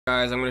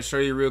Guys, I'm going to show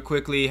you real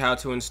quickly how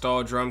to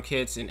install drum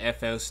kits in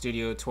FL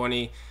Studio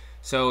 20.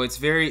 So it's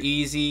very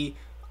easy.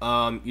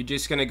 You're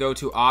just going to go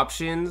to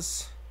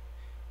options,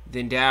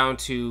 then down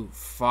to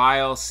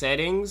file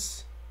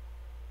settings.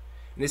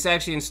 And this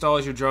actually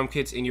installs your drum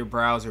kits in your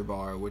browser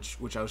bar, which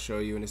I'll show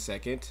you in a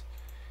second.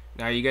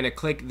 Now you're going to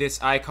click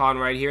this icon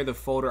right here, the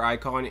folder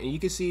icon, and you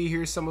can see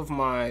here's some of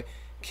my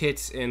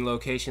kits and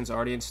locations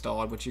already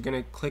installed, but you're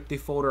going to click the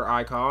folder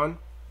icon.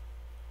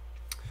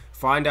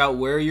 Find out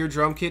where your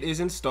drum kit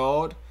is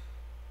installed.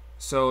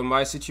 So in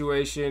my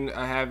situation,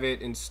 I have it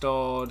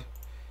installed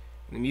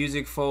in the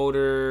music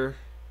folder.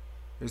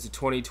 There's the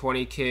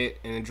 2020 kit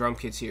and the drum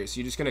kits here. So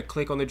you're just gonna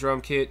click on the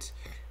drum kit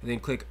and then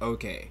click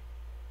OK.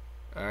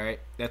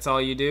 Alright, that's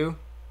all you do.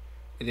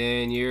 And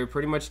then you're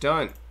pretty much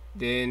done.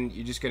 Then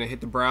you're just gonna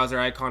hit the browser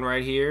icon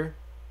right here,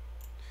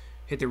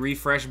 hit the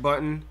refresh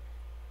button,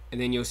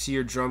 and then you'll see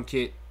your drum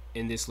kit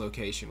in this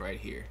location right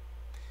here.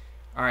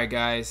 Alright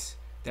guys,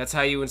 that's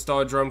how you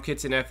install drum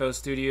kits in FL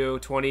Studio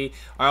 20.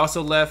 I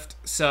also left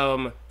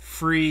some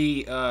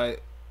free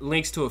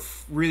links to a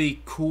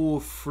really cool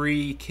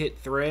free kit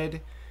thread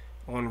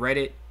on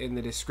Reddit in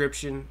the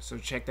description, so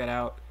check that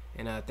out.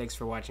 And thanks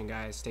for watching,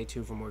 guys. Stay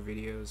tuned for more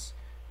videos.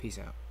 Peace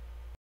out.